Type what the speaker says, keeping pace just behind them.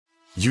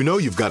You know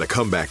you've got a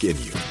comeback in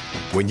you.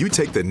 When you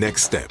take the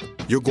next step,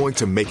 you're going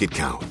to make it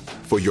count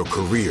for your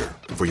career,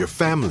 for your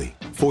family,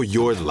 for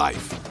your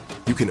life.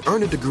 You can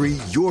earn a degree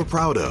you're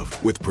proud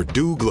of with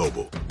Purdue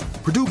Global.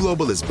 Purdue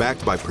Global is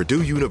backed by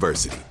Purdue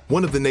University,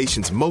 one of the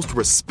nation's most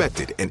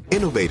respected and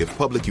innovative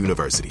public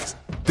universities.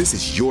 This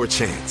is your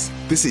chance.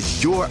 This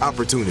is your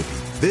opportunity.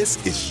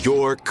 This is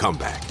your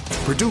comeback.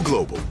 Purdue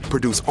Global,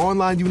 Purdue's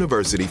online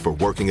university for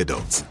working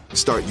adults.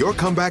 Start your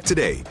comeback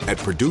today at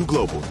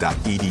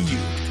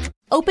purdueglobal.edu.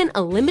 Open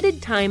a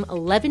limited-time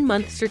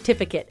 11-month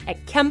certificate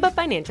at Kemba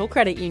Financial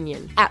Credit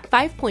Union. At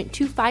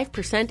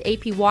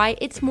 5.25% APY,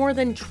 it's more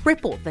than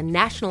triple the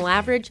national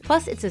average,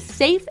 plus it's a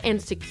safe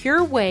and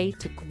secure way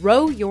to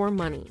grow your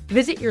money.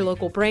 Visit your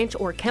local branch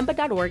or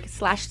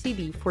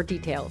kemba.org/cd for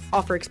details.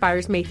 Offer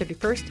expires May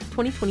 31st,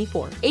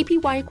 2024.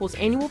 APY equals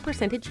annual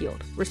percentage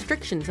yield.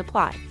 Restrictions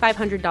apply.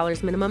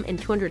 $500 minimum and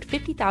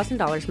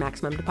 $250,000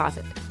 maximum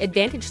deposit.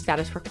 Advantage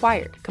status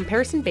required.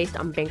 Comparison based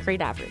on bank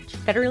rate average.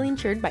 Federally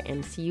insured by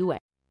NCUA.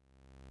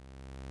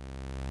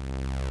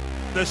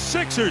 The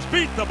Sixers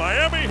beat the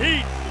Miami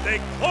Heat.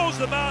 They close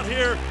them out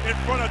here in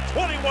front of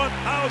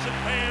 21,000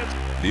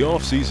 fans. The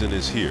offseason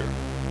is here,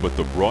 but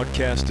the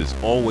broadcast is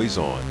always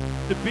on.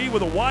 To be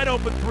with a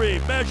wide-open three,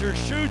 measures,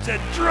 shoots,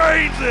 and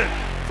drains it.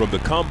 From the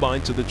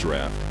combine to the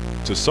draft,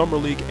 to summer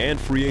league and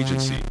free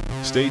agency,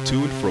 stay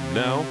tuned from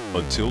now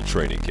until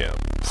training camp.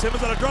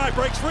 Simmons on a drive,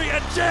 breaks free,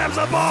 and jams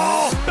the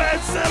ball. Ben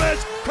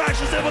Simmons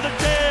crashes in with a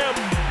jam.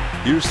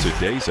 Here's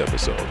today's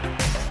episode.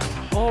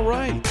 All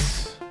right.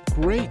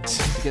 Great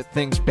to get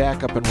things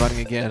back up and running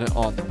again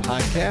on the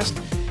podcast.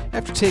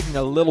 After taking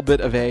a little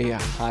bit of a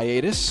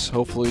hiatus,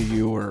 hopefully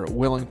you were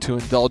willing to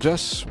indulge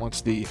us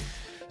once the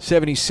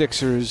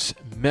 76ers'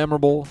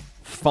 memorable,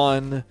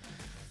 fun,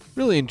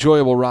 really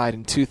enjoyable ride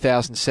in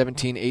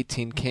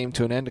 2017-18 came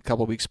to an end a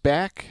couple weeks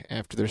back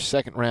after their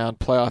second-round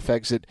playoff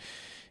exit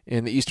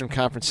in the Eastern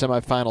Conference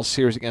semifinal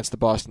series against the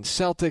Boston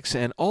Celtics.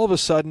 And all of a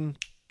sudden,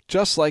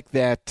 just like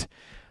that,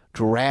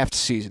 draft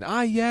season.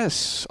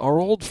 Yes, our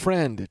old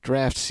friend,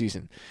 draft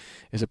season,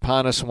 is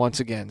upon us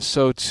once again.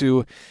 So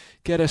to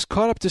get us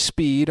caught up to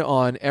speed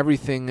on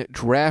everything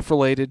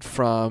draft-related,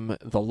 from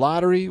the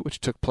lottery, which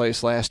took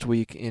place last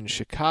week in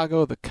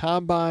Chicago, the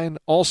Combine,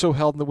 also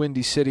held in the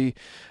Windy City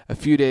a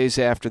few days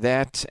after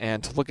that,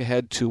 and to look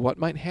ahead to what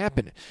might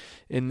happen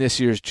in this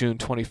year's June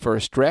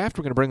 21st draft,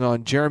 we're going to bring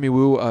on Jeremy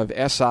Woo of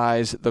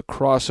SI's The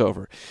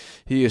Crossover.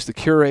 He is the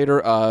curator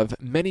of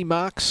many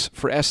mocks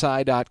for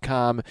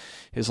SI.com.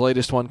 His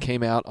latest one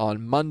came out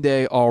on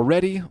Monday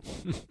already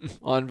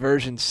on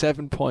version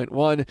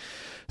 7.1.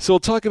 So we'll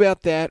talk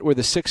about that, where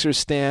the Sixers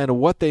stand,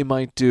 what they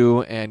might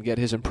do, and get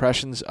his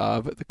impressions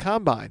of the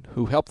Combine,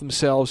 who helped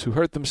themselves, who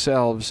hurt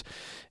themselves,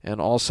 and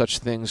all such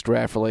things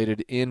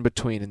draft-related in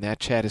between. And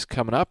that chat is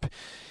coming up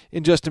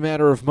in just a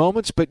matter of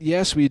moments. But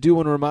yes, we do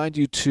want to remind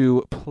you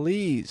to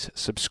please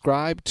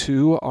subscribe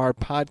to our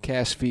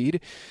podcast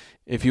feed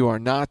if you are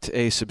not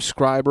a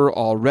subscriber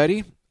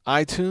already.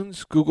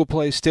 iTunes, Google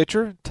Play,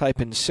 Stitcher, type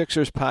in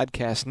Sixers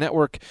Podcast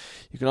Network.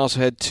 You can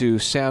also head to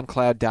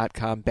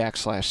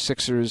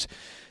soundcloud.com/Sixers.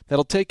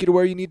 That'll take you to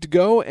where you need to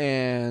go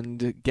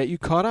and get you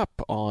caught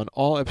up on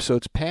all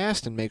episodes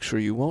past and make sure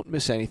you won't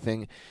miss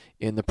anything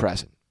in the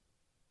present.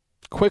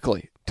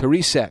 Quickly, to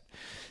reset,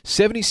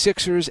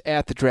 76ers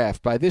at the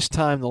draft. By this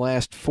time, the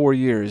last 4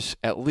 years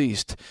at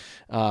least,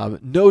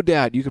 no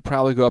doubt you could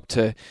probably go up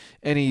to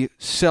any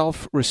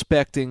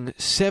self-respecting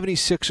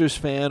 76ers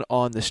fan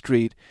on the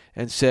street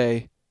and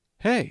say,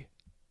 hey,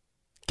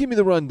 give me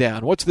the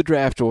rundown. What's the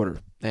draft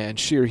order? And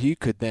she or he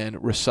could then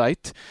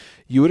recite,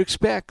 you would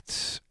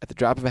expect, at the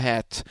drop of a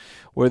hat,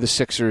 where the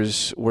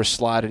Sixers were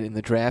slotted in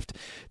the draft.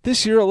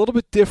 This year, a little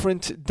bit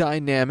different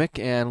dynamic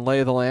and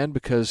lay of the land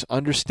because,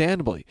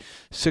 understandably,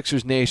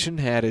 Sixers Nation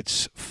had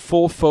its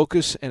full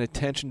focus and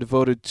attention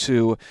devoted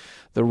to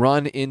the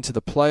run into the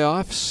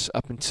playoffs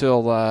up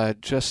until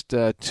just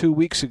 2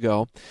 weeks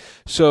ago.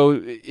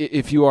 So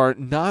if you are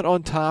not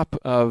on top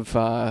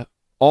of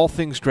all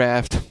things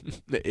draft,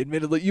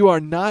 admittedly, you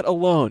are not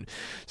alone.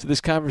 So this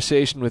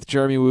conversation with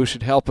Jeremy Woo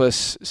should help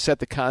us set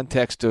the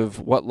context of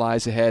what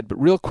lies ahead.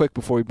 But real quick,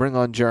 before we bring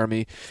on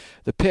Jeremy,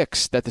 the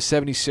picks that the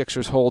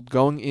 76ers hold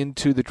going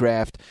into the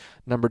draft: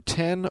 number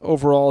 10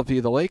 overall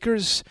via the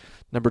Lakers,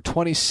 number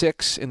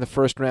 26 in the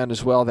first round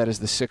as well. That is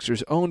the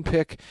Sixers' own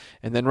pick.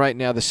 And then right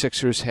now the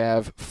Sixers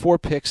have 4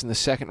 picks in the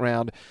second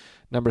round.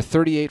 Number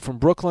 38 from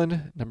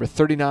Brooklyn, number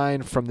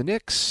 39 from the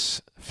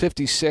Knicks,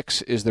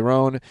 56 is their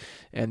own,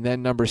 and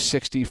then number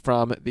 60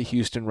 from the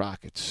Houston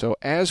Rockets. So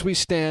as we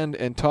stand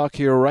and talk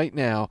here right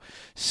now,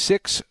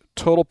 6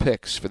 total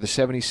picks for the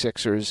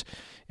 76ers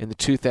in the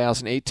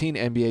 2018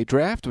 NBA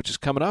Draft, which is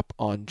coming up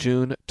on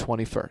June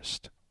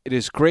 21st. It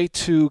is great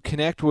to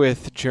connect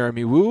with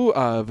Jeremy Woo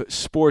of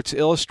Sports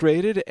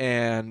Illustrated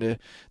and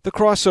The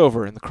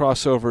Crossover. In The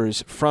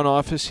Crossover's front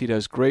office, he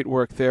does great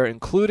work there,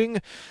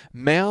 including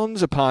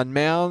mounds upon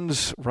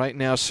mounds, right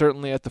now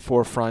certainly at the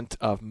forefront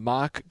of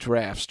mock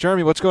drafts.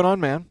 Jeremy, what's going on,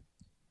 man?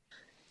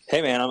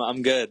 Hey, man,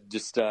 I'm good.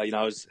 Just, I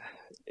was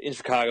in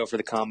Chicago for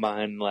the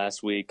Combine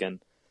last week, and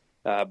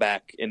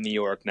back in New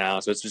York now.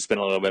 So it's just been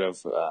a little bit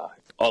of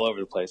all over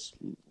the place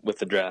with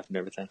the draft and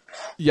everything.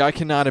 Yeah, I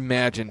cannot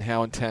imagine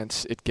how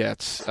intense it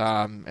gets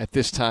at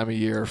this time of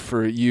year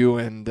for you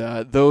and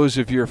those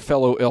of your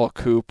fellow ilk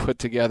who put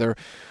together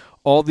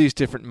all these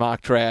different mock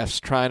drafts,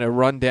 trying to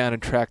run down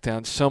and track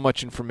down so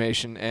much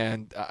information.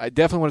 And I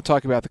definitely want to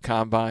talk about the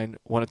Combine,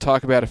 want to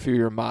talk about a few of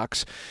your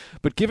mocks.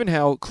 But given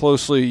how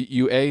closely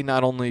you,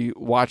 not only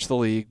watch the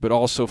league, but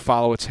also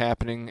follow what's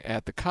happening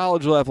at the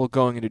college level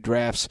going into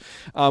drafts,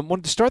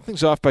 wanted to start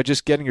things off by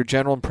just getting your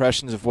general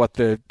impressions of what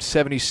the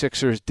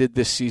 76ers did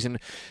this season,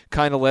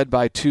 kind of led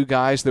by two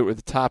guys that were at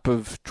the top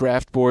of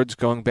draft boards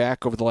going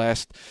back over the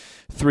last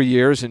 3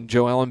 years, and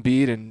Joel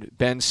Embiid and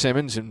Ben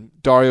Simmons and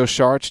Dario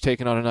Saric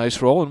taking on a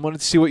nice role, and wanted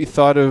to see what you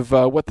thought of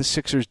what the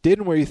Sixers did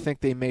and where you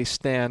think they may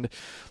stand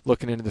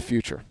looking into the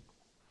future.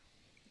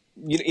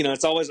 You know,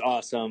 it's always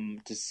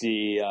awesome to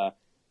see,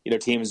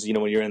 teams,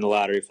 when you're in the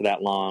lottery for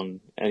that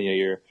long and,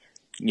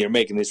 you're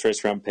making these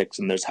first round picks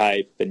and there's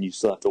hype and you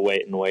still have to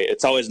wait and wait.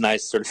 It's always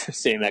nice sort of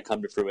seeing that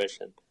come to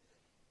fruition.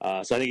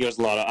 So I think it was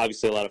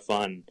obviously a lot of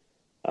fun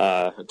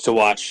to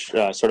watch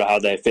sort of how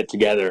they fit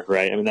together,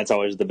 right? I mean, that's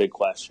always the big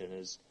question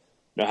is,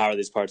 how are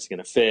these parts going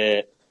to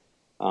fit?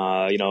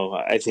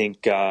 I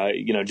think,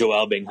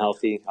 Joel being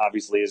healthy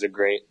obviously is a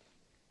great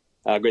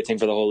thing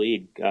for the whole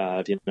league,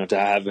 to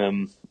have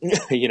him,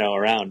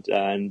 around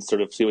and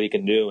sort of see what he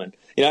can do. And,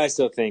 I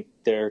still think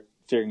they're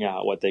figuring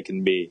out what they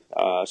can be.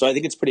 So I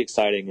think it's pretty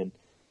exciting. And,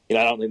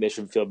 I don't think they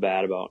should feel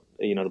bad about,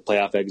 the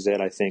playoff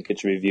exit. I think it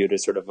should be viewed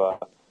as sort of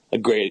a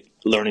great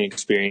learning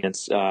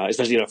experience,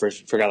 especially, for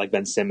a guy like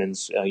Ben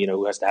Simmons,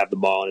 who has to have the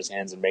ball in his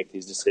hands and make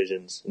these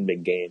decisions in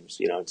big games.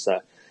 It's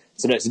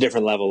a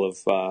different level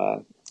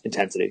of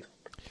intensity.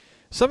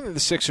 Something that the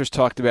Sixers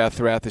talked about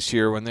throughout this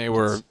year when they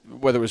were,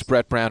 whether it was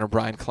Brett Brown or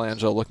Brian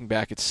Colangelo, looking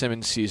back at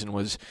Simmons' season,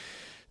 was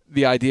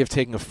the idea of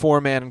taking a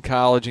four-man in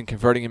college and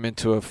converting him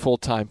into a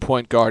full-time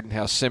point guard and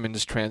how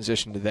Simmons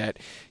transitioned to that.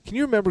 Can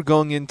you remember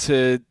going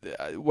into,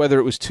 whether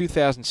it was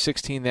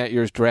 2016, that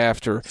year's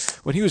draft, or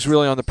when he was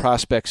really on the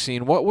prospect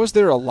scene, was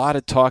there a lot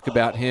of talk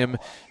about him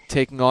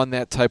taking on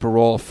that type of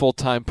role, a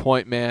full-time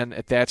point man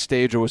at that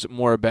stage, or was it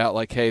more about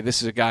like, hey,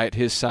 this is a guy at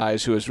his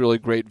size who has really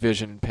great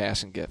vision and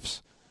passing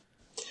gifts?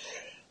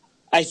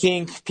 I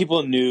think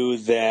people knew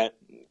that,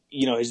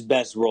 his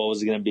best role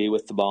was going to be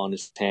with the ball in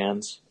his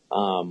hands.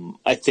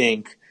 I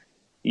think,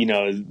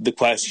 the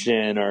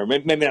question, or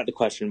maybe not the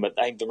question, but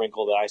I think the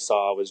wrinkle that I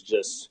saw was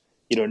just,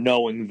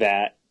 knowing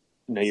that,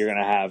 you're going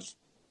to have,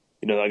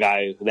 a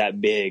guy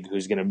that big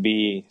who's going to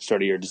be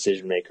sort of your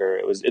decision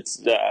maker.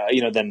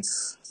 Then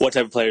what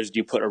type of players do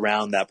you put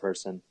around that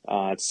person?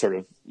 It's sort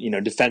of,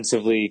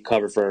 defensively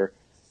cover for,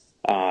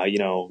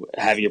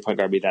 having your point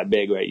guard be that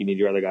big, right? You need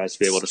your other guys to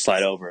be able to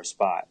slide over a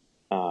spot.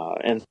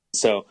 And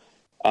so,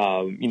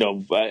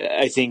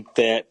 I think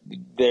that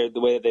the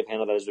way that they've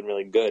handled that has been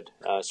really good,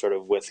 sort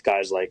of with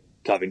guys like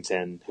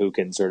Covington who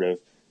can sort of,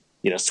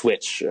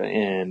 switch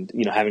and,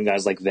 having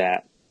guys like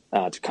that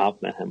to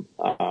complement him.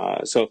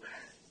 So,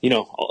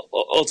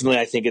 ultimately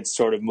I think it's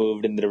sort of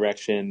moved in the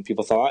direction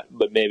people thought,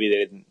 but maybe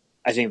they didn't.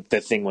 I think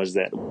the thing was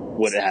that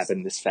would it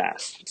happen this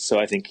fast? So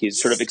I think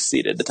he's sort of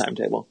exceeded the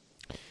timetable.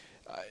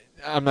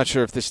 I'm not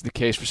sure if this is the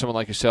case for someone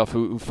like yourself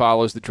who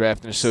follows the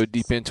draft and is so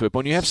deep into it. But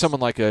when you have someone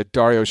like a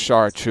Dario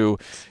Saric, who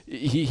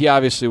he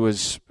obviously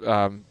was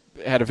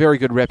had a very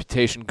good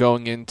reputation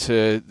going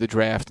into the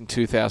draft in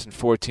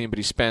 2014, but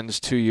he spends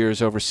 2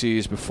 years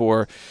overseas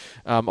before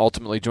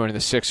ultimately joining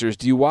the Sixers.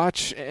 Do you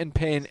watch and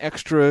pay an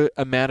extra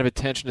amount of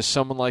attention to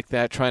someone like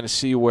that, trying to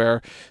see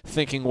where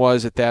thinking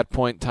was at that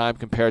point in time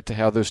compared to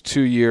how those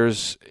 2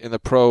 years in the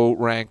pro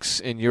ranks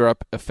in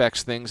Europe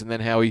affects things, and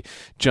then how he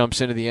jumps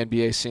into the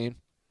NBA scene?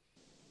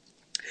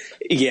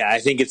 Yeah, I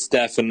think it's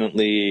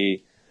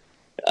definitely.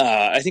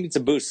 I think it's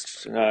a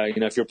boost.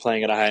 If you're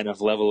playing at a high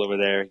enough level over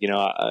there,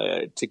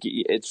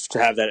 to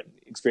have that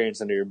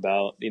experience under your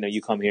belt.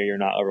 You come here, you're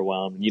not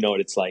overwhelmed. You know what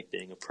it's like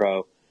being a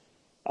pro.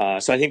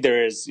 So I think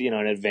there is, an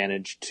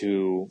advantage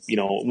to,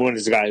 when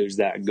there's a guy who's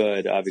that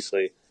good.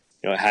 Obviously,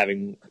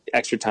 having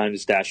extra time to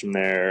stash him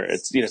there.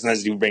 It's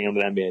sometimes you bring him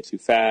to the NBA too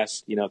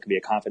fast. It can be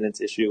a confidence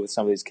issue with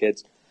some of these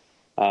kids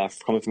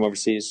coming from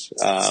overseas.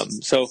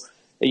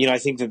 I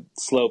think that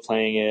slow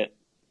playing it,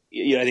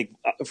 I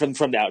think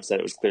from the outset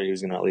it was clear he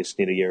was going to at least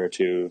need a year or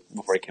two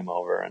before he came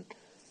over, and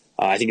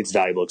I think it's a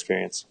valuable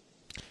experience.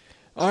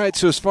 All right,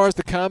 so as far as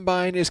the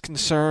Combine is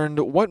concerned,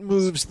 what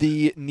moves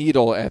the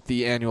needle at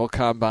the annual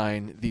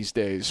Combine these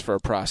days for a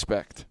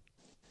prospect?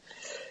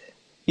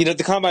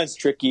 The Combine's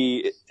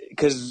tricky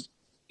because,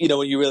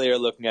 when you really are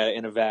looking at it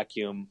in a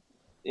vacuum,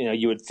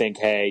 you would think,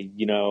 hey,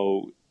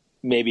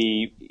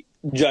 maybe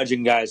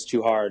judging guys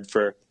too hard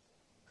for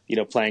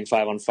playing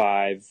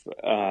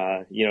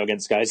 5-on-5,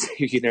 against guys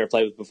you never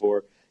played with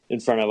before in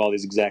front of all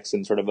these execs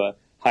in sort of a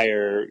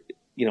higher,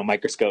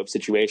 microscope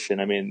situation.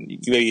 I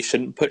mean, maybe you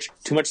shouldn't put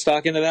too much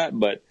stock into that,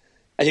 but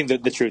I think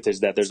that the truth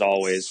is that it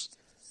always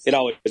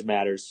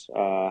matters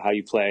how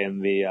you play in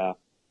the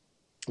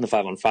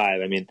 5-on-5.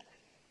 I mean,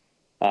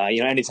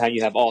 Anytime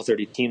you have all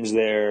 30 teams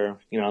there,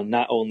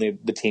 not only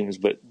the teams,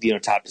 but,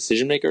 top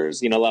decision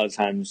makers, a lot of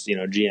times,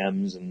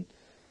 GMs and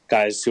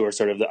guys who are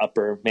sort of the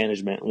upper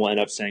management will end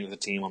up staying with the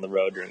team on the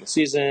road during the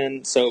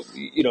season. So,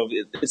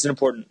 it's an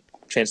important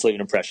chance to leave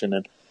an impression.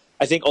 And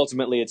I think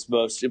ultimately it's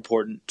most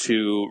important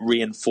to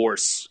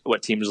reinforce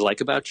what teams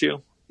like about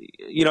you.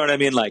 You know what I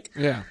mean? Like,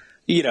 yeah.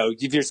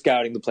 If you're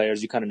scouting the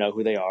players, you kind of know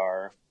who they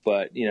are.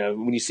 But,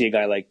 when you see a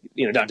guy like,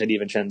 Dante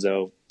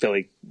DiVincenzo,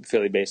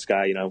 Philly-based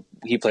guy,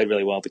 he played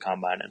really well at the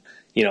Combine.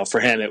 And, for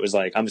him, it was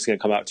like, I'm just going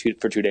to come out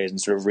for 2 days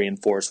and sort of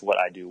reinforce what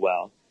I do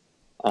well.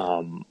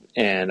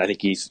 And I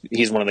think he's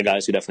one of the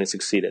guys who definitely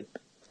succeeded.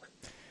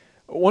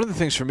 One of the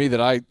things for me that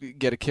I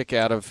get a kick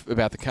out of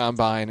about the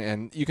Combine,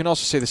 and you can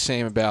also say the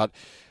same about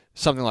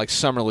something like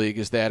Summer League,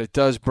 is that it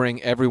does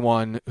bring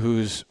everyone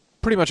who's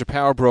pretty much a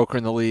power broker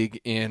in the league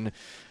in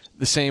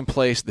the same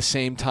place at the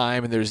same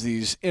time, and there's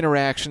these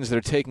interactions that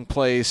are taking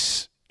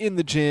place in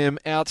the gym,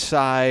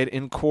 outside,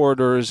 in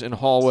corridors, in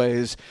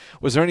hallways.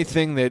 Was there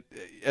anything that,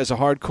 as a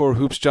hardcore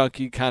hoops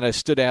junkie, kind of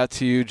stood out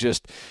to you,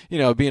 just,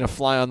 being a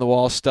fly on the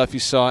wall stuff you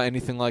saw,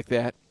 anything like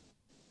that?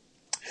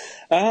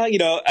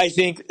 I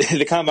think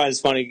the Combine is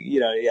funny,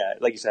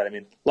 like you said, I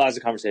mean, lots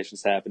of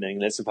conversations happening,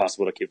 and it's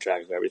impossible to keep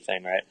track of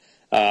everything, right?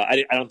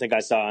 I don't think I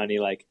saw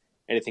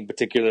anything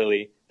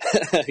particularly,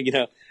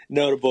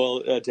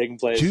 notable taking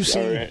place.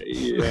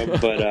 Juicy. Right.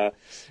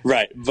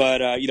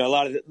 But, a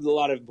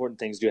lot of important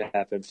things do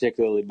happen,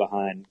 particularly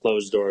behind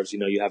closed doors.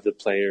 You have the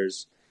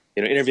players,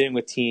 interviewing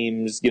with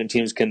teams.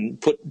 Teams can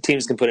put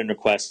in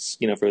requests,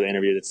 for the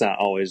interview. It's not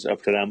always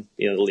up to them.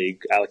 The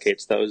league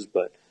allocates those,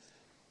 but,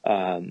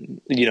 a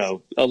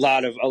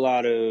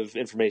lot of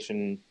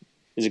information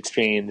is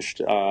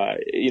exchanged.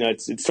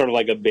 It's sort of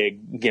like a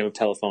big game of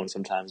telephone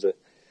sometimes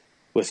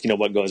with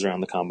what goes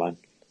around the Combine.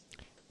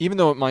 Even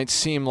though it might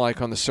seem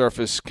like on the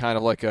surface kind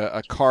of like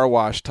a car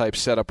wash type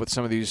setup with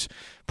some of these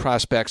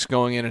prospects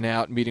going in and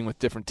out, meeting with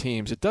different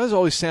teams, it does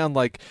always sound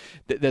like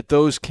that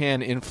those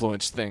can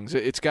influence things.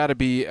 It's got to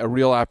be a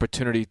real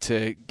opportunity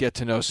to get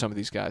to know some of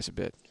these guys a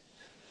bit.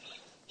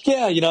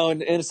 Yeah,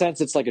 in a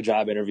sense, it's like a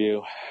job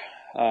interview.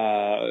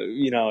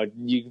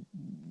 You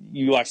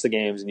watch the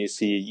games and you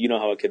see,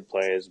 how a kid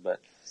plays, but,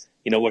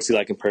 what's he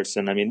like in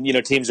person? I mean,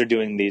 teams are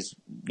doing these,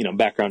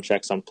 background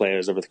checks on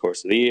players over the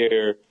course of the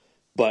year.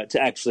 But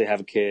to actually have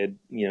a kid,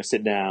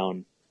 sit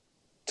down,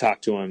 talk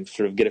to him,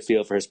 sort of get a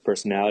feel for his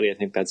personality, I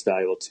think that's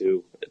valuable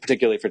too,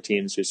 particularly for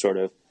teams who sort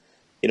of,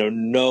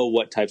 know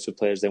what types of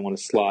players they want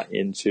to slot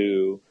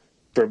into,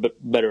 for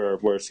better or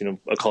worse,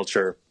 a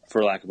culture,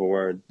 for lack of a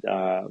word.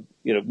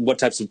 What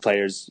types of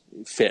players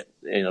fit,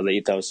 the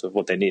ethos of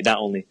what they need, not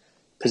only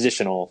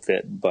positional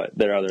fit, but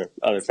there are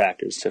other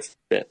factors to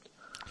fit.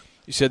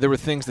 You said there were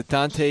things that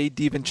Dante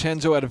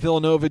DiVincenzo out of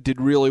Villanova did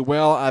really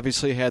well.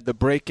 Obviously had the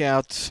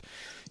breakout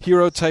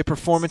hero-type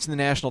performance in the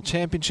national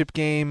championship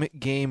game,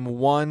 Game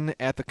 1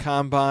 at the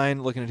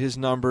Combine. Looking at his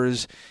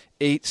numbers,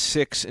 8,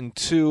 6, and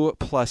 2,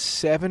 plus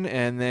 7,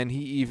 and then he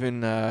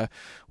even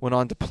went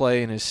on to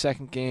play in his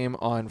second game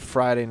on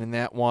Friday, and in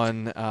that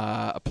one,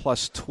 a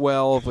plus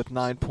 12 with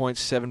 9 points,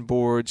 7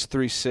 boards,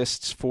 3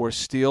 assists, 4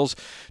 steals.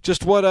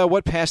 Just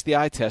what passed the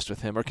eye test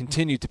with him, or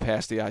continued to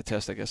pass the eye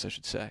test, I guess I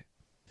should say?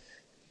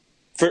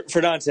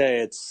 For Dante,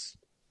 it's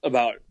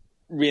about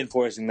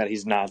reinforcing that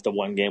he's not the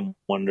one-game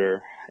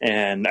wonder.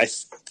 And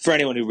for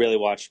anyone who really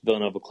watched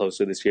Villanova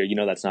closely this year,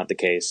 that's not the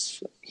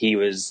case. He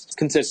was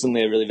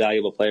consistently a really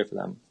valuable player for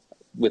them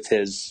with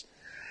his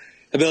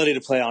ability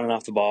to play on and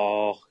off the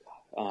ball,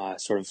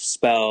 sort of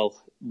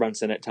spell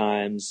Brunson at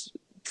times,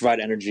 provide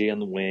energy on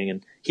the wing.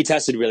 And he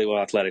tested really well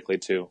athletically,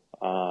 too.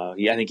 I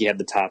think he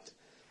had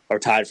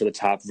tied for the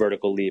top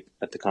vertical leap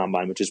at the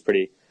Combine, which is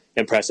pretty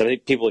impressive. I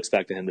think people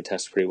expected him to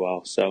test pretty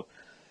well. So,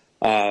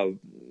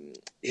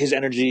 his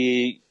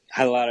energy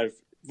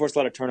forced a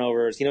lot of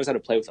turnovers. He knows how to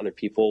play with other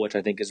people, which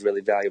I think is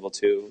really valuable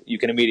too. You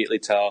can immediately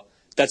tell.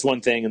 That's one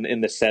thing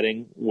in this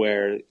setting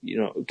where,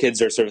 kids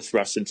are sort of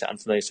thrust into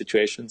unfamiliar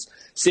situations.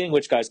 Seeing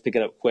which guys pick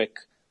it up quick,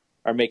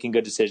 are making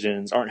good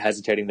decisions, aren't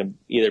hesitating to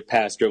either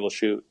pass, dribble,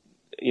 shoot.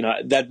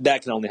 That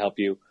can only help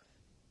you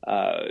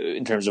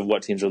in terms of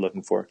what teams are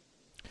looking for.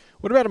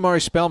 What about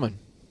Amari Spellman?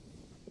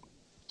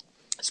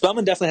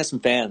 Spellman definitely has some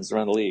fans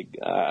around the league.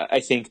 I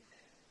think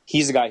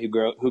he's a guy who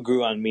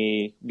grew on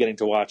me getting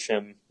to watch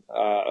him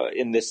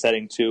in this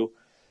setting too.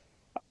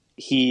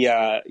 He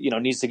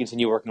needs to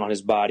continue working on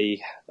his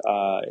body.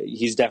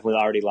 He's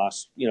definitely already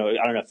lost. I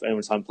don't know if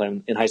anyone saw him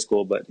playing in high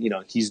school, but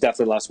he's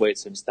definitely lost weight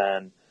since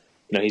then.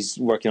 He's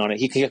working on it.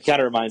 He kind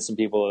of reminds some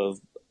people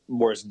of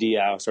Boris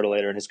Diaw sort of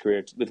later in his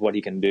career with what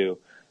he can do.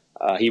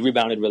 He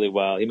rebounded really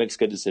well. He makes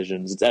good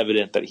decisions. It's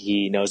evident that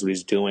he knows what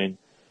he's doing.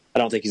 I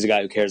don't think he's a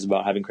guy who cares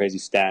about having crazy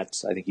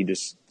stats. I think he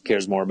just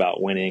cares more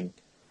about winning.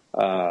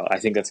 I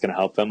think that's going to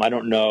help him. I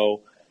don't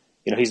know.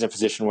 He's in a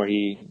position where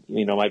he,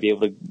 might be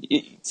able to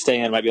stay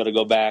in, might be able to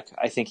go back.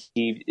 I think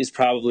he is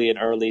probably an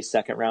early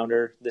second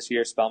rounder this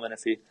year, Spellman,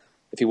 if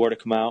he were to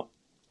come out.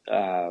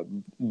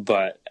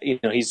 But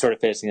he's sort of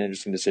facing an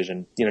interesting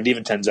decision.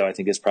 DiVincenzo, I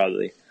think, is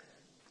probably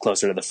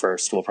closer to the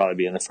first. Will probably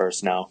be in the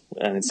first now,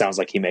 and it sounds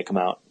like he may come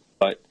out.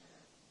 But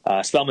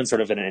Spellman's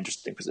sort of in an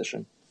interesting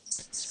position.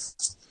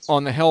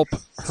 On the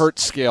help-hurt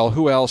scale,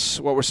 who else?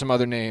 What were some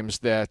other names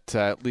that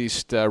at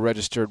least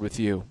registered with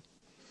you?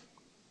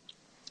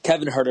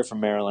 Kevin Huerter from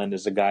Maryland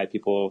is a guy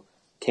people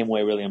came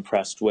away really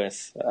impressed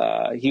with.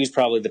 He was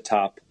probably the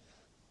top,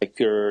 like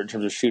pure in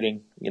terms of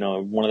shooting.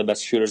 One of the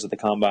best shooters at the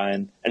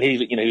combine, and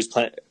he was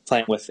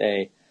playing with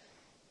a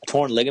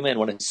torn ligament in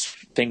one of his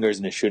fingers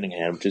in his shooting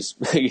hand, which is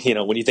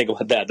when you think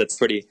about that, that's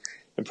pretty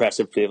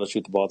impressive to be able to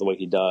shoot the ball the way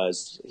he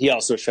does. He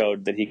also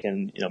showed that he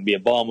can be a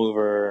ball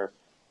mover.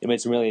 He made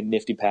some really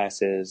nifty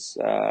passes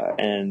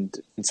and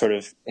sort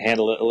of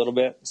handle it a little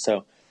bit.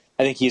 So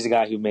I think he's a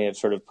guy who may have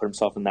sort of put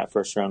himself in that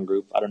first-round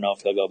group. I don't know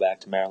if he'll go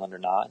back to Maryland or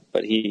not,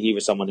 but he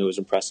was someone who was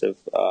impressive.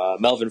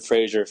 Melvin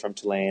Frazier from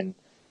Tulane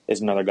is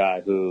another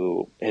guy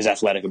who his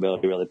athletic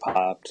ability really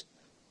popped.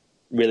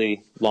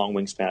 Really long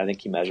wingspan. I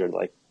think he measured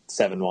like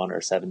 7'1"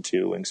 or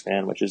 7'2"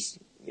 wingspan, which is,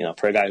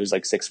 for a guy who's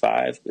like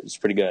 6'5", it's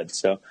pretty good.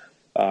 So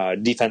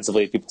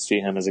defensively, people see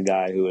him as a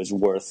guy who is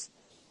worth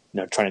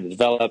trying to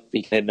develop.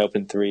 He can hit an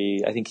open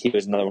three. I think he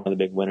was another one of the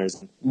big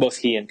winners. Both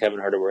he and Kevin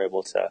Huerter were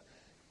able to,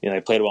 they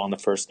played well on the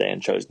first day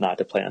and chose not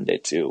to play on day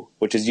two,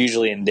 which is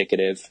usually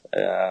indicative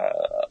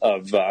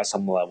of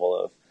some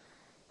level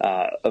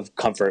of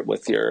comfort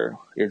with your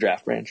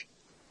draft range.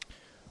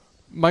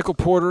 Michael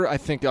Porter, I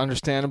think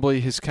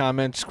understandably his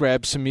comments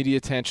grabbed some media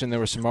attention. There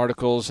were some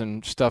articles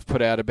and stuff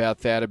put out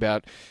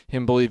about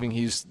him believing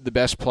he's the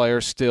best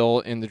player still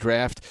in the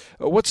draft.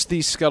 What's the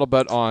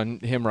scuttlebutt on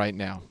him right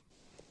now?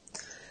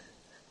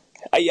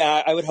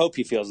 I would hope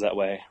he feels that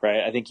way,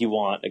 right? I think you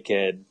want a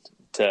kid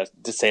to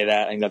say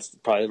that. I think that's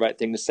probably the right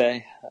thing to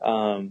say.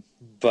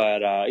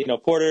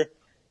 But Porter,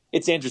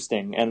 it's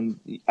interesting,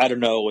 and I don't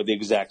know what the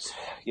exact,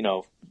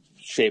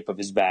 shape of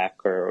his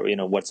back or,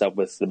 what's up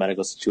with the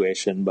medical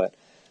situation, but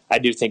I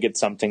do think it's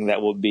something that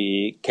will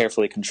be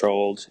carefully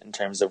controlled in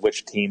terms of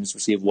which teams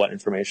receive what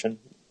information.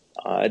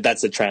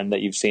 That's a trend that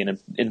you've seen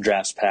in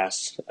drafts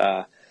past.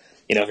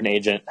 If an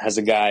agent has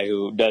a guy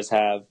who does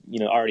have,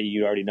 you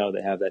already know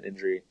they have that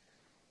injury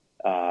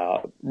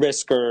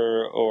risk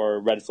or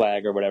red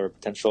flag or whatever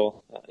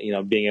potential,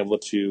 being able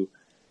to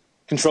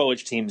control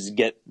which teams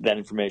get that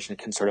information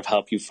can sort of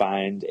help you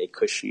find a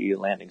cushy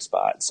landing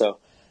spot. So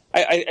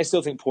I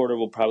still think Porter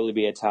will probably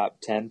be a top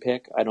 10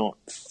 pick. I don't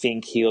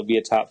think he'll be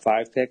a top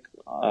 5 pick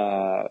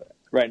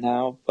right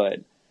now,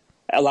 but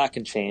a lot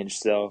can change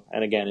still.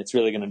 And again, it's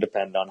really going to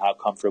depend on how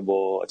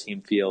comfortable a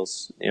team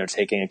feels,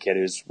 taking a kid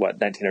who's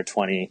 19 or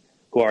 20,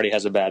 who already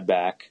has a bad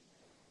back.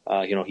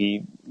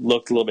 He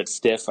looked a little bit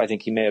stiff. I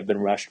think he may have been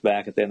rushed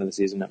back at the end of the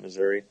season at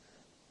Missouri,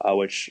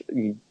 which,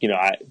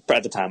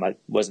 at the time I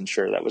wasn't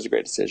sure that was a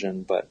great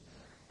decision. But,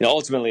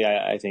 ultimately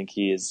I think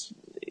he is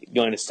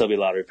going to still be a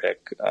lottery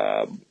pick.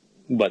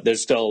 But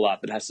there's still a lot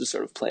that has to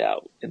sort of play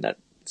out in that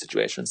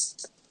situation.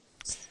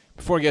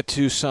 Before we get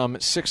to some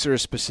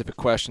Sixers-specific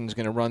questions,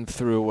 going to run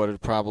through what is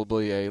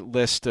probably a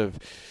list of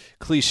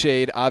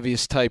cliched,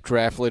 obvious-type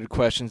draft-related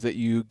questions that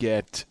you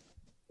get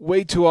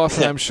way too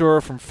often, I'm sure,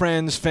 from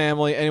friends,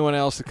 family, anyone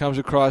else that comes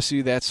across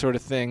you, that sort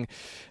of thing.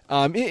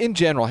 In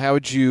general, how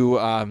would you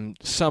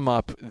sum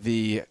up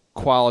the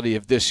quality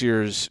of this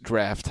year's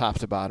draft, top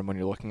to bottom, when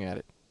you're looking at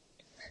it?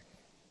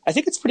 I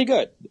think it's pretty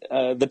good.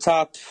 The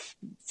top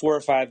 4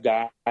 or 5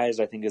 guys,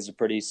 I think, is a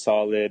pretty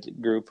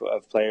solid group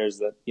of players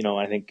that,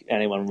 I think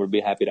anyone would be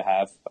happy to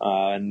have.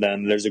 And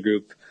then there's a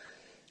group,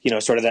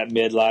 sort of that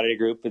mid-lottery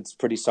group. It's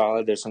pretty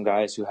solid. There's some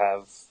guys who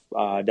have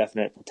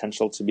definite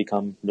potential to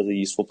become really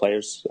useful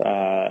players.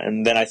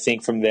 And then I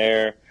think from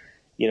there,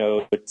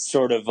 it's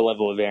sort of a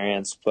level of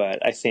variance.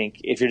 But I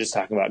think if you're just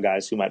talking about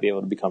guys who might be able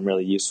to become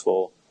really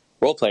useful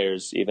role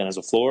players, even as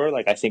a floor,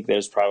 I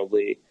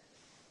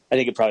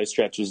think it probably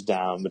stretches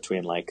down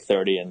between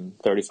 30 and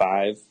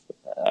 35,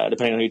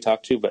 depending on who you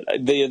talk to. But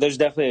there's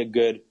definitely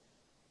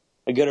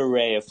a good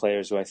array of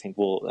players who I think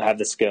will have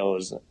the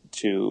skills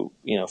to,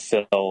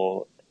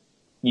 fill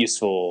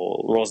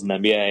useful roles in the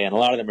NBA, and a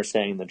lot of them are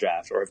staying in the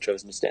draft or have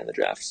chosen to stay in the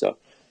draft. So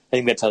I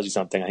think that tells you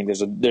something. I think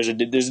there's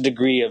a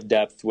degree of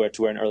depth to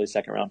where an early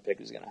second-round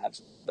pick is going to have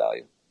some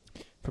value.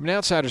 From an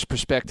outsider's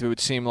perspective, it would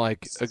seem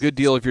like a good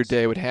deal of your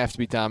day would have to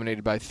be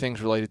dominated by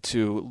things related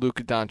to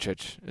Luka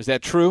Doncic. Is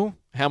that true?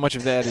 How much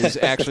of that is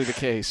actually the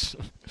case?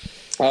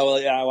 Oh,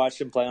 well, yeah, I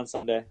watched him play on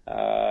Sunday.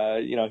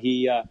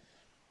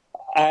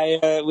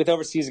 With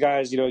overseas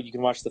guys, you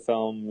can watch the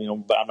film,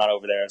 but I'm not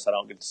over there, so I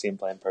don't get to see him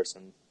play in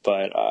person.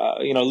 But,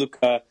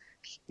 Luka,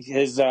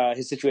 his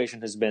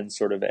situation has been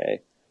sort of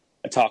a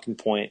talking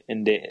point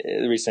in the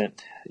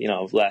recent,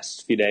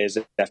 last few days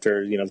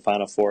after, the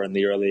Final Four in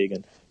the EuroLeague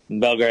and in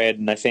Belgrade.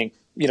 And I think,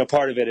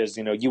 part of it is,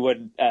 you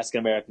would ask an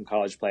American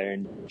college player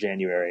in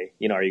January,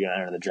 are you going to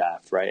enter the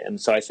draft, right? And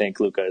so I think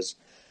Luka's,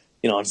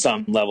 on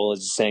some level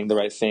is saying the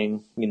right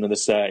thing.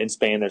 In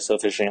Spain, they're still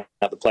fishing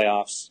out the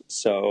playoffs.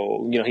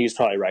 So, he's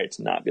probably right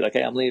to not be like,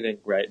 hey, I'm leaving,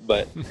 right?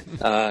 But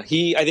I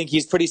think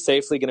he's pretty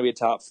safely going to be a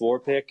top 4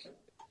 pick.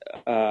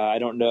 I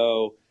don't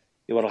know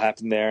what'll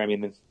happen there. I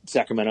mean, in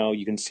Sacramento,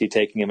 you can see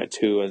taking him at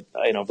 2.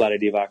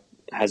 Vlade Divac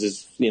has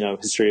his,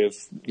 history of,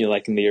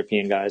 liking the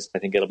European guys. I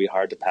think it'll be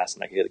hard to pass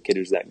on a kid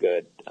who's that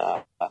good.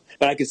 But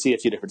I could see a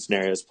few different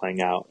scenarios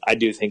playing out. I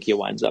do think he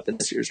winds up in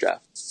this year's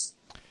draft.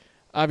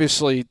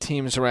 Obviously,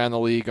 teams around the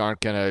league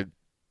aren't going to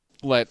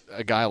let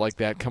a guy like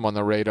that come on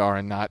the radar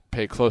and not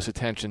pay close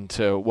attention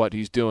to what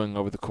he's doing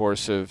over the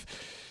course of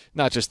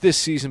not just this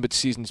season but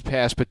seasons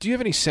past. But do you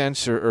have any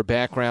sense or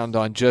background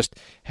on just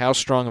how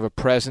strong of a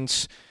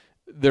presence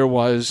there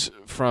was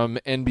from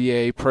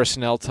NBA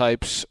personnel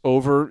types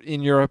over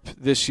in Europe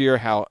this year,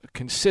 how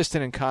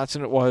consistent and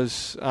constant it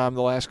was the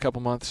last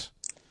couple months?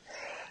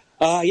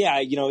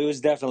 It was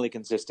definitely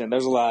consistent.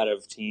 There's a lot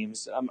of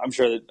teams. I'm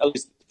sure that at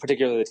least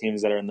particularly the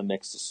teams that are in the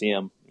mix to see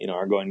him,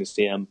 are going to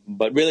see him.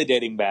 But really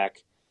dating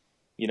back,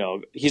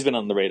 he's been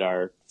on the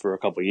radar for a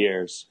couple of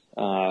years.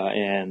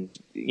 And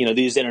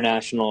these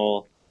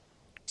international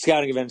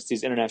scouting events,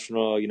 these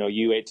international,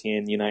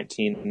 U18,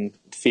 U19,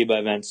 FIBA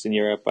events in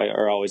Europe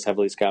are always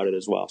heavily scouted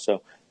as well.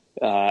 So,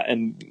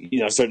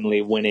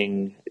 certainly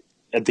winning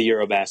at the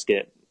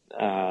Eurobasket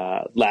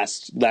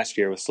last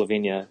year with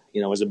Slovenia,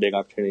 was a big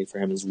opportunity for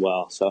him as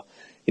well. So,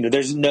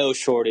 there's no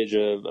shortage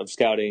of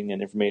scouting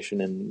and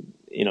information and,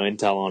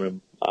 intel on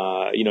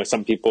him.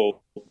 Some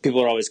people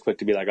are always quick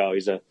to be like, oh,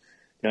 he's a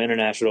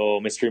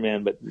international mystery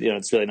man, but,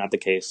 it's really not the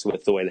case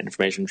with the way that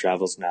information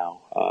travels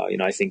now.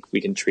 I think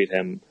we can treat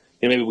him,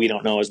 maybe we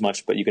don't know as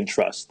much, but you can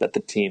trust that the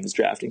teams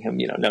drafting him,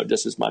 know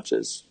just as much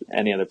as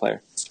any other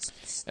player.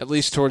 At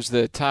least towards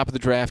the top of the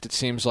draft, it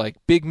seems like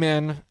big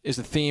men is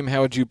the theme.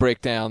 How would you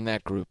break down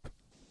that group?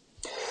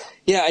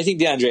 Yeah, I think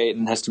DeAndre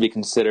Ayton has to be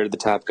considered the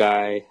top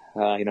guy.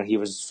 He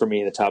was, for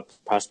me, the top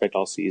prospect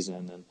all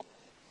season. And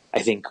I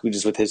think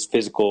just with his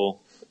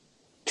physical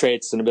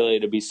traits and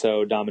ability to be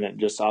so dominant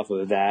just off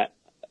of that,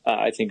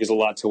 I think is a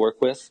lot to work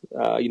with.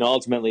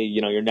 Ultimately,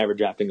 you're never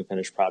drafting a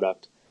finished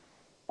product.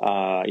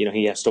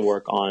 He has to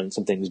work on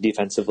some things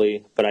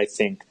defensively, but I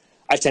think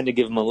I tend to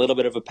give him a little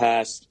bit of a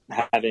pass,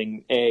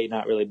 having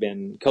not really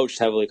been coached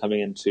heavily coming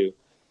into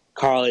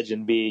college,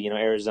 and B,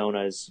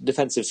 Arizona's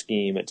defensive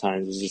scheme at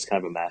times was just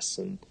kind of a mess,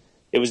 and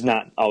it was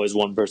not always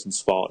one person's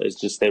fault. It's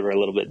just they were a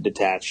little bit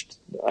detached,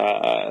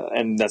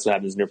 and that's what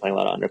happens when you're playing a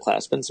lot of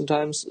underclassmen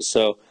sometimes.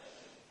 So,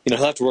 he'll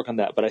have to work on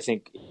that, but I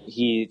think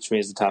he, to me,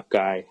 is the top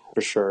guy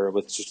for sure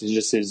with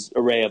just his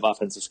array of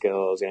offensive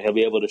skills. He'll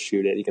be able to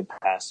shoot it, he can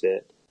pass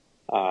it.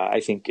 I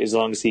think as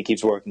long as he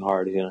keeps working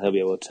hard, he'll be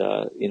able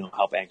to,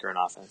 help anchor an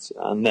offense.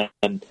 And then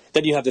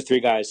you have the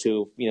 3 guys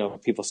who,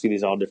 people see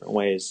these all different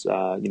ways.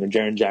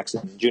 Jaren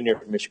Jackson Jr.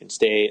 from Michigan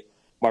State,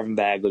 Marvin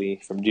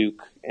Bagley from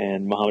Duke,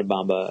 and Mohamed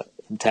Bamba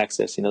from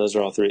Texas. Those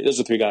are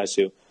 3 guys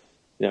who,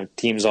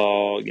 teams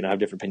all, have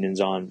different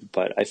opinions on,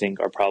 but I think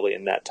are probably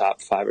in that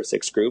top 5 or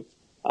 6 group.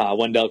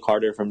 Wendell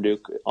Carter from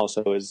Duke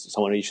also is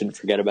someone you shouldn't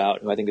forget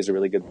about, who I think is a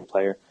really good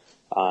player,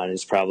 and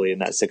is probably in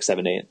that 6,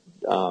 7, 8.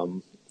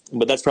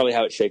 But that's probably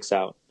how it shakes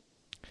out.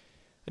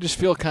 I just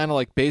feel kind of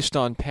like based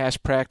on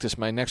past practice,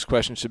 my next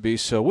question should be,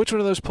 so which one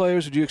of those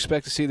players would you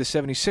expect to see the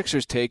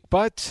 76ers take?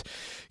 But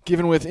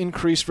given with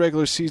increased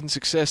regular season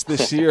success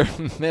this year,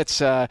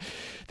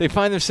 they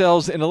find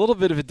themselves in a little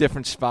bit of a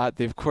different spot.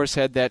 They, of course,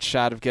 had that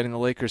shot of getting the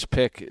Lakers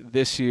pick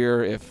this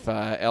year if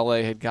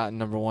L.A. had gotten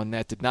number 1.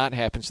 That did not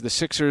happen. So the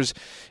Sixers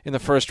in the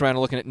first round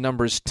are looking at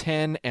numbers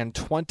 10 and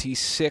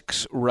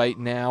 26 right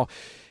now.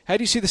 How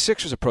do you see the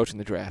Sixers approaching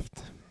the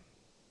draft?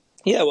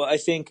 Yeah, well, I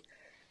think,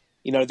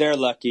 they're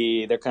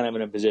lucky. They're kind of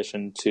in a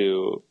position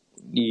to,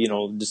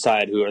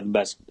 decide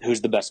who's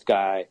the best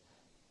guy.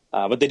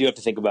 But they do have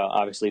to think about,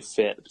 obviously,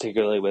 fit,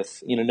 particularly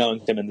with,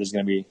 knowing Simmons is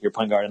going to be your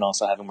point guard and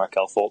also having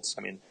Markelle Fultz.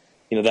 I mean,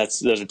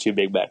 those are 2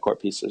 big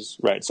backcourt pieces,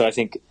 right? So I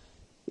think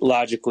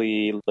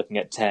logically looking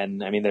at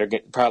 10, I mean, there are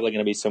probably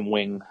going to be some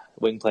wing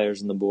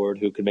players on the board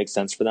who could make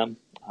sense for them.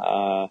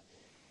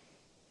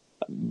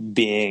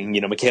 Being,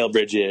 Mikal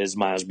Bridges,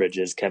 Miles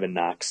Bridges, Kevin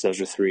Knox.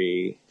 Those are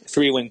three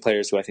wing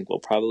players who I think will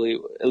probably,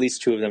 at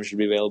least 2 of them should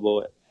be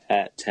available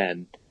at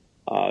 10.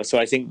 So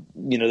I think,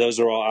 those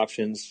are all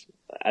options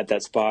at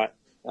that spot.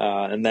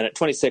 And then at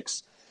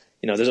 26,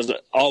 there's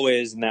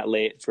always in that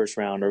late first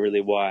round a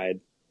really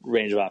wide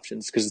range of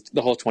options because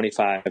the whole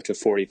 25 to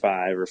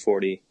 45 or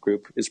 40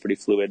 group is pretty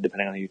fluid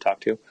depending on who you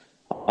talk to.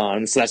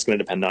 So that's going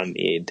to depend on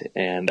need.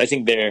 And I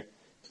think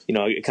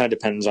it kind of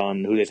depends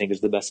on who they think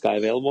is the best guy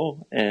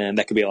available, and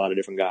that could be a lot of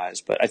different guys.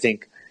 But I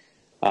think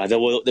there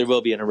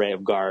will be an array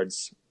of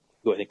guards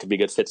who I think could be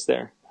good fits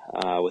there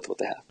with what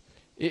they have.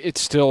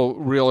 It's still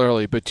real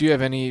early, but do you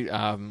have any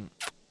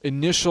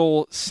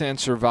initial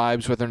sense or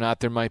vibes whether or not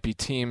there might be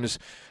teams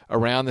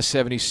around the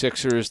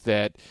 76ers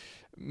that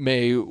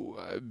may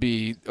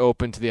be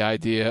open to the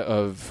idea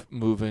of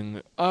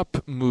moving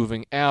up,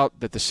 moving out,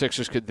 that the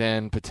Sixers could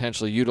then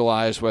potentially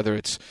utilize, whether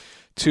it's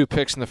 2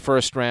 picks in the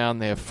first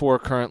round, they have 4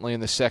 currently in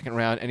the second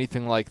round,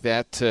 anything like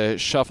that to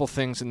shuffle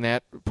things in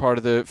that part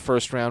of the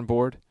first round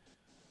board?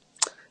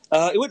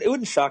 It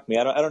wouldn't shock me.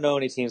 I don't know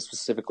any teams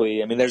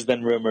specifically. I mean, there's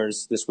been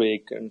rumors this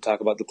week and talk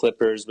about the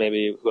Clippers,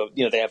 maybe who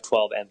have, they have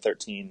 12 and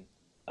 13.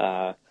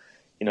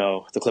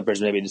 the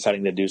Clippers maybe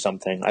deciding to do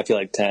something. I feel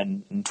like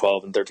 10 and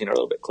 12 and 13 are a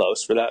little bit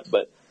close for that.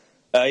 But,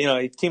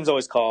 teams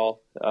always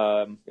call.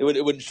 It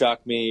wouldn't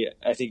shock me.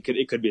 I think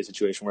it could be a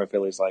situation where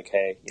Philly's like,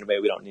 hey,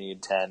 maybe we don't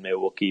need 10. Maybe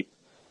we'll keep,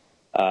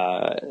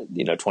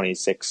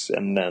 26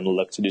 and then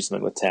look to do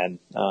something with 10.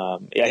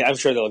 I'm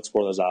sure they'll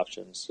explore those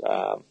options,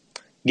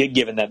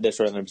 given that they're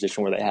sort of in a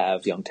position where they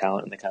have young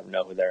talent and they kind of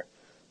know who their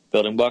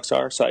building blocks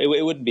are. So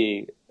it wouldn't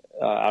be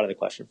out of the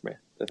question for me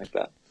to think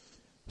that.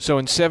 So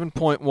in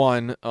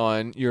 7.1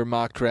 on your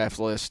mock draft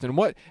list,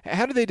 and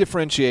how do they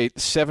differentiate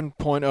 7.0,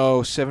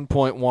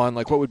 7.1?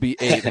 Like what would be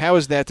 8? How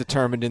is that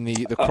determined in the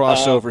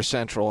crossover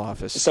central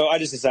office? So I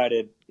just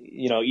decided,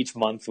 each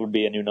month would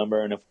be a new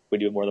number, and if we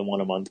do more than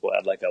one a month, we'll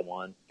add like a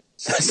 1.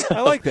 So,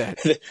 I like that.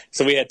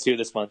 So we had 2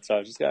 this month, so I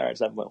was just all right,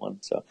 7.1.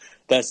 So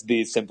that's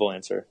the simple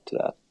answer to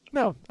that.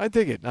 No, I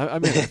dig it. I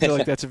feel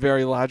like that's a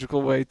very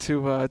logical way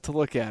to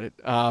look at it.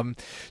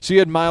 So you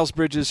had Miles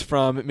Bridges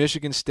from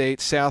Michigan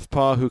State,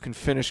 southpaw, who can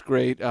finish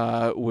great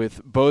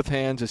with both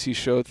hands, as he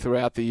showed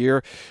throughout the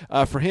year.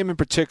 For him in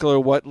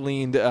particular, what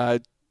leaned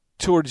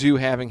towards you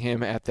having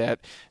him at that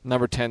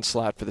number 10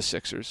 slot for the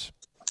Sixers?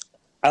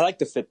 I like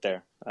the fit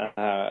there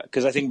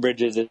because I think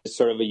Bridges is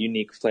sort of a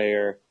unique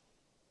player,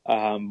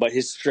 but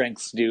his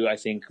strengths do, I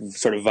think,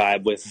 sort of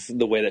vibe with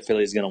the way that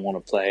Philly is going to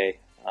want to play.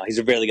 He's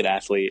a really good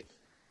athlete.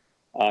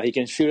 He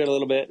can shoot it a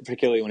little bit,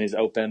 particularly when he's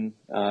open.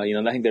 I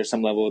think there's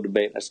some level of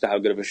debate as to how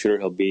good of a shooter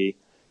he'll be.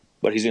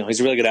 But he's a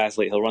really good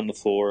athlete. He'll run the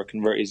floor,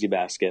 convert easy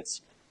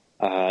baskets.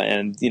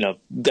 I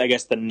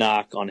guess the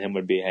knock on him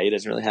would be, hey, he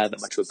doesn't really have that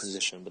much of a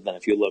position. But then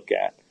if you look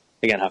at,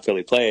 again, how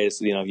Philly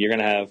plays, you're going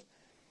to have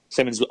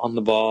Simmons on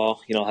the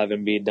ball, have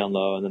Embiid down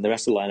low, and then the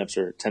rest of the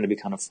lineups tend to be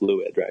kind of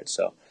fluid, right?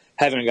 So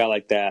having a guy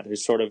like that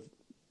who's sort of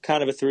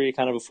kind of a 3,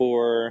 kind of a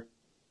 4,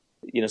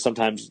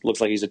 sometimes looks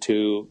like he's a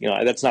 2.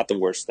 That's not the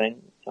worst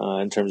thing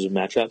in terms of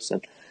matchups.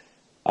 And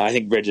I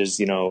think Bridges,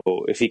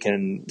 if he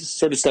can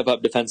sort of step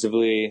up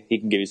defensively, he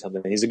can give you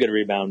something. He's a good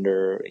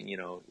rebounder.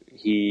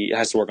 He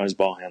has to work on his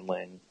ball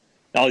handling.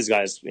 All these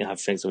guys have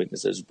strengths and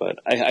weaknesses, but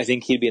I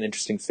think he'd be an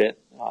interesting fit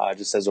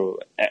just as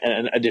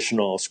an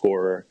additional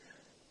scorer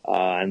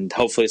and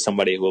hopefully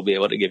somebody who will be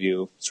able to give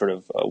you sort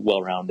of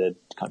well-rounded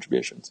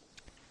contributions.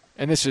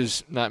 And this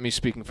is not me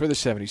speaking for the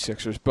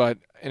 76ers, but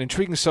an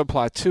intriguing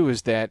subplot, too,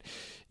 is that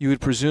you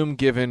would presume,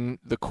 given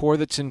the core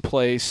that's in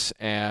place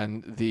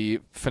and the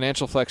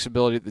financial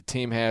flexibility that the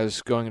team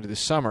has going into the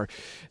summer,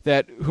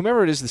 that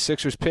whomever it is the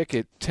Sixers pick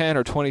at 10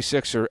 or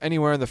 26 or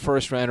anywhere in the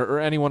first round or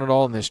anyone at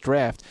all in this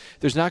draft,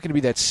 there's not going to be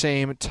that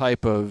same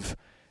type of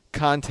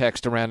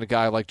context around a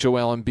guy like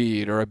Joel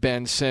Embiid or a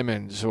Ben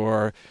Simmons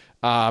or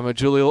a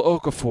Jahlil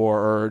Okafor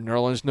or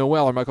Nerlens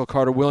Noel or Michael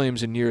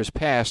Carter-Williams in years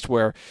past,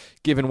 where,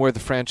 given where the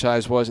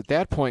franchise was at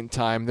that point in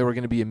time, there were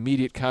going to be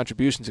immediate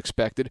contributions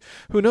expected.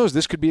 Who knows?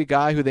 This could be a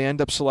guy who they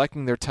end up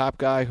selecting their top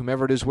guy,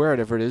 whomever it is,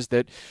 wherever it is,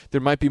 that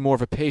there might be more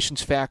of a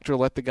patience factor,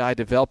 let the guy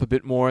develop a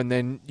bit more, and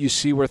then you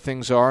see where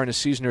things are in a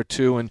season or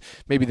two, and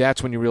maybe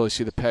that's when you really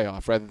see the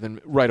payoff rather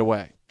than right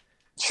away.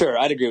 Sure,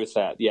 I'd agree with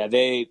that. Yeah,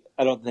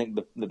 I don't think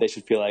that they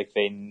should feel like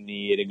they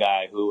need a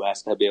guy who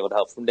has to be able to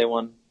help from day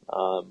one.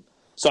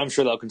 So I'm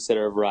sure they'll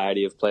consider a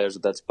variety of players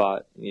at that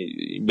spot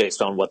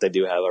based on what they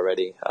do have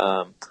already.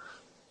 There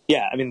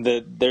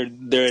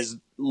is,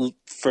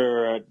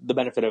 for the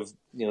benefit of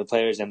the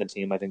players and the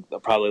team, I think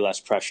probably less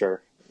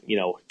pressure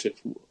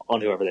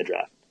on whoever they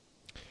draft.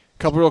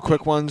 Couple real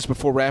quick ones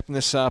before wrapping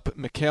this up.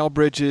 Mikal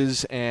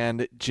Bridges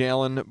and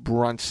Jalen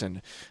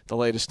Brunson, the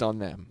latest on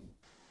them.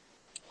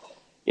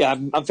 Yeah,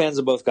 I'm fans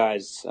of both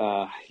guys.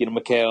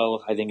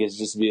 Mikal, I think, is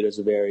just viewed as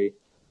a very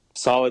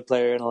solid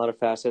player in a lot of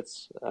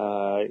facets.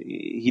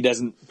 He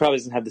probably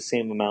doesn't have the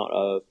same amount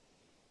of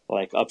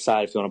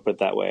upside, if you want to put it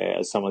that way,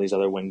 as some of these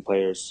other wing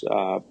players.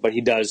 But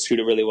he does shoot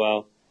it really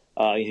well.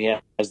 He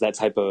has that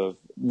type of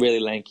really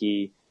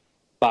lanky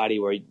body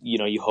where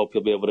you hope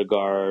he'll be able to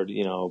guard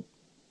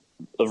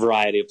a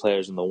variety of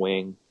players in the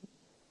wing.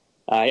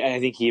 I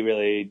think he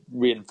really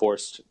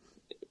reinforced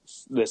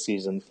this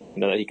season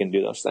that he can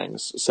do those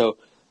things. So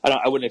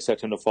I wouldn't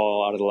expect him to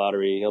fall out of the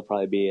lottery. He'll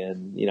probably be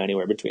in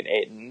anywhere between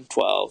 8 and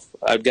 12,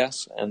 I'd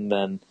guess. And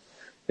then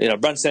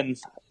Brunson,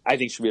 I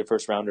think, should be a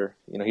first rounder.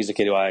 He's a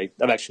kid who I've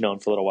actually known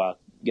for a little while.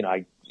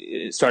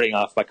 Starting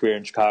off my career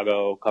in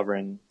Chicago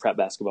covering prep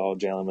basketball,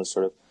 Jalen was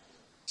sort of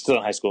still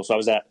in high school. So I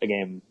was at a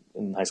game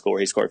in high school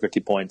where he scored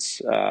 50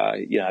 points.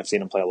 I've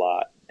seen him play a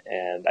lot,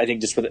 and I think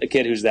just for a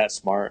kid who's that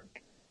smart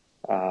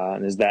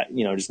and is that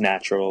just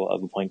natural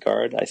of a point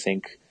guard, I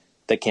think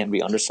that can't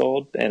be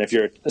undersold. And if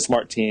you're a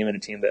smart team and a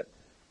team that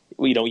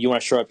you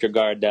want to shore up your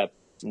guard depth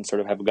and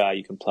sort of have a guy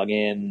you can plug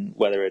in,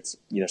 whether it's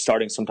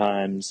starting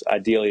sometimes,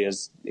 ideally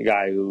as a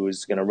guy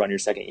who's going to run your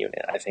second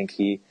unit, I think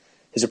he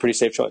is a pretty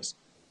safe choice.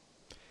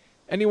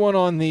 Anyone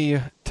on the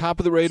top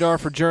of the radar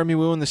for Jeremy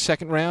Wu in the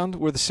second round,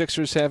 where the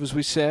Sixers have, as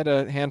we said,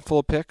 a handful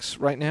of picks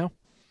right now?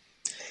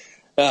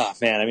 Oh,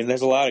 man,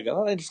 there's a lot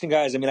of interesting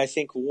guys. I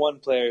think one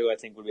player who I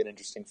think would be an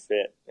interesting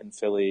fit in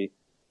Philly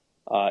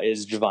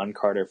is Javon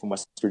Carter from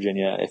West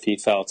Virginia, if he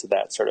fell to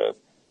that sort of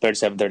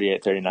 37,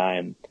 38,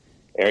 39.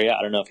 area.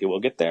 I don't know if he will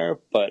get there,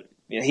 but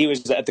he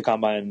was at the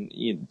combine,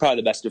 probably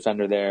the best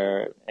defender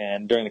there,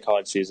 and during the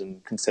college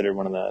season, considered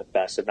one of the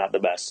best, if not the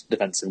best,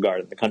 defensive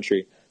guard in the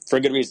country for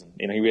a good reason.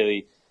 He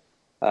really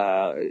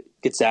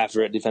gets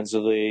after it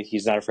defensively.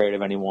 He's not afraid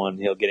of anyone.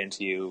 He'll get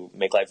into you,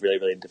 make life really,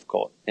 really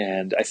difficult.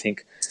 And I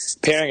think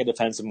pairing a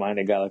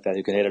defensive-minded guy like that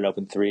who can hit an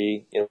open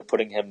three,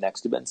 putting him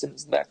next to Ben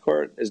Simmons in that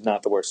court is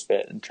not the worst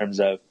fit in terms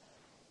of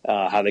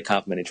how they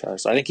complement each other.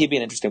 So I think he'd be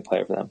an interesting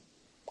player for them.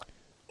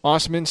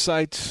 Awesome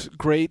insights,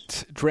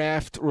 great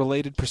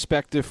draft-related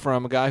perspective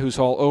from a guy who's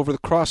all over the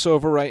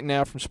crossover right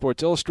now from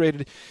Sports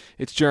Illustrated.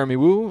 It's Jeremy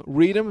Woo.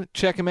 Read him,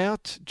 check him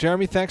out.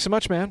 Jeremy, thanks so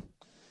much, man.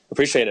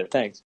 Appreciate it.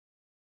 Thanks.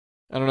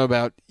 I don't know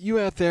about you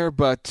out there,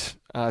 but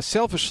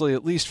selfishly,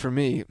 at least for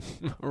me,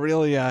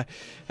 really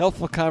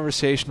helpful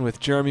conversation with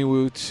Jeremy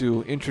Woo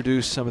to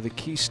introduce some of the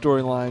key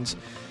storylines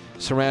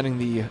surrounding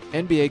the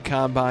NBA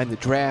Combine, the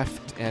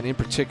draft, and in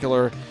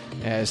particular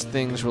as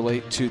things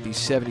relate to the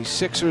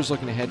 76ers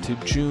looking ahead to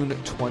June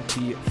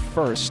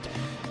 21st.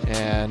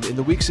 And in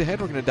the weeks ahead,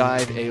 we're going to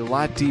dive a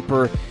lot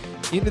deeper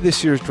into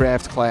this year's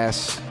draft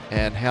class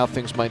and how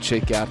things might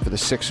shake out for the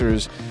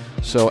Sixers.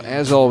 So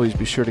as always,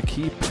 be sure to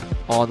keep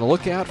on the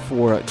lookout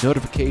for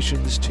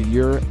notifications to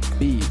your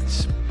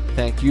feeds.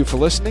 Thank you for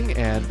listening,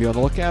 and be on the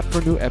lookout for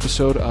a new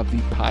episode of the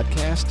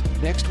podcast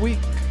next week.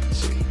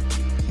 See you.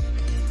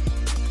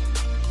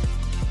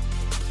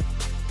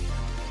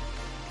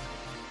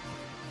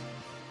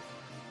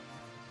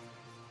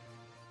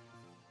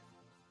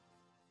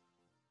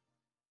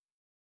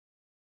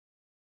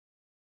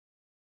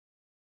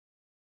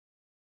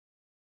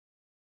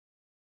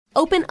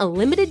 Open a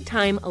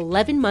limited-time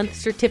 11-month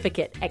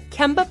certificate at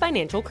Kemba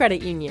Financial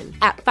Credit Union.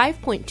 At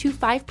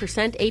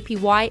 5.25%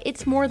 APY,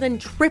 it's more than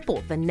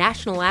triple the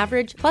national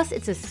average, plus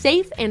it's a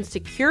safe and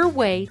secure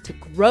way to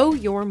grow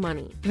your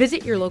money.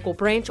 Visit your local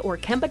branch or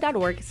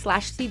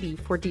kemba.org/cd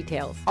for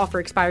details. Offer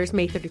expires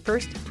May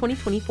 31st,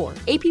 2024.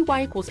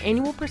 APY equals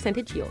annual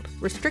percentage yield.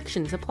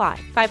 Restrictions apply.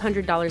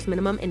 $500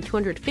 minimum and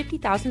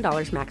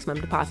 $250,000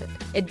 maximum deposit.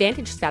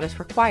 Advantage status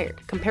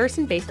required.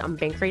 Comparison based on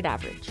bank rate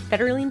average.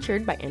 Federally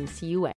insured by NCUA.